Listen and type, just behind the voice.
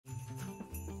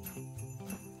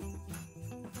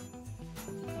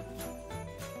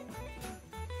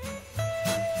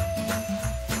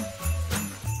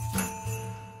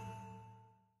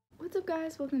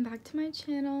guys, welcome back to my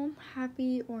channel.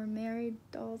 Happy or Merry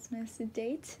Dollsmas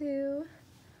Day 2.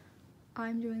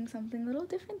 I'm doing something a little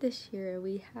different this year.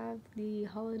 We have the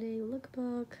holiday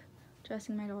lookbook,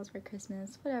 dressing my dolls for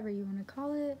Christmas, whatever you want to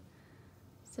call it.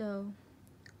 So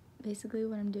basically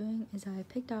what I'm doing is I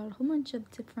picked out a whole bunch of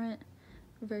different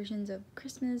versions of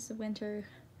Christmas, winter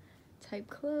type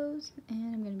clothes,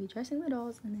 and I'm going to be dressing the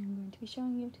dolls, and then I'm going to be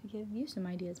showing you to give you some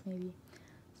ideas maybe.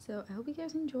 So I hope you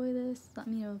guys enjoy this. Let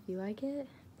me know if you like it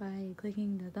by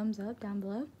clicking the thumbs up down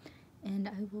below, and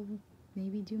I will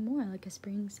maybe do more, like a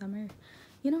spring, summer,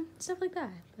 you know, stuff like that.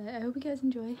 But I hope you guys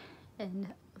enjoy, and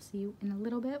I'll see you in a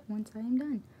little bit once I am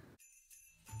done.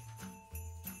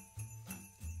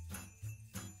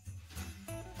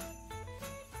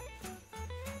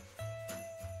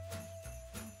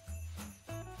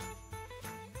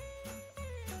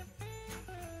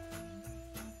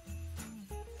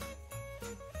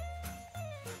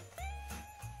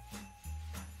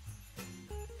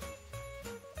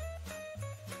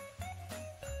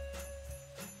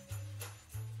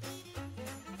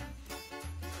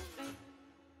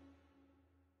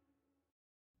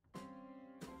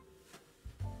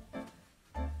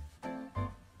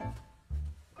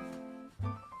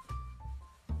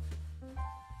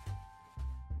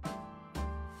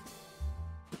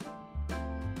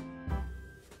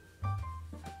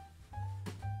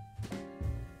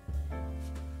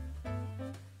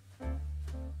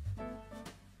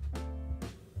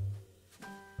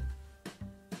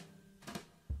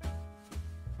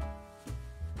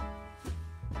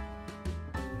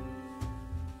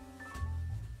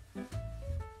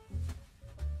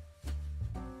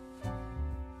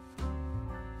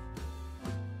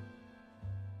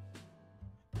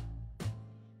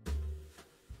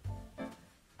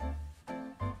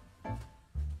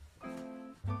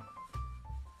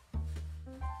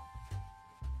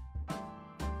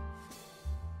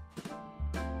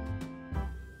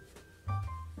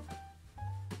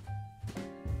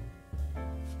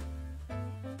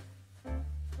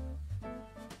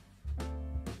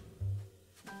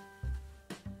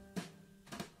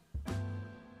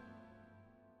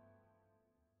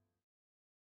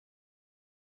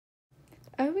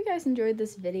 I hope you guys enjoyed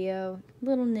this video. A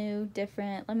little new,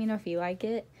 different. Let me know if you like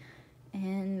it.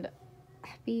 And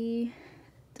happy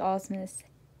Dollsmas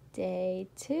Day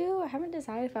 2. I haven't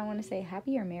decided if I want to say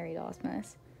happy or Merry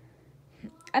Dollsmas.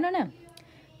 I don't know.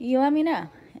 You let me know.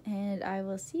 And I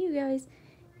will see you guys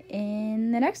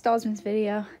in the next Dollsmas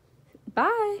video.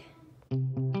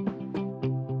 Bye!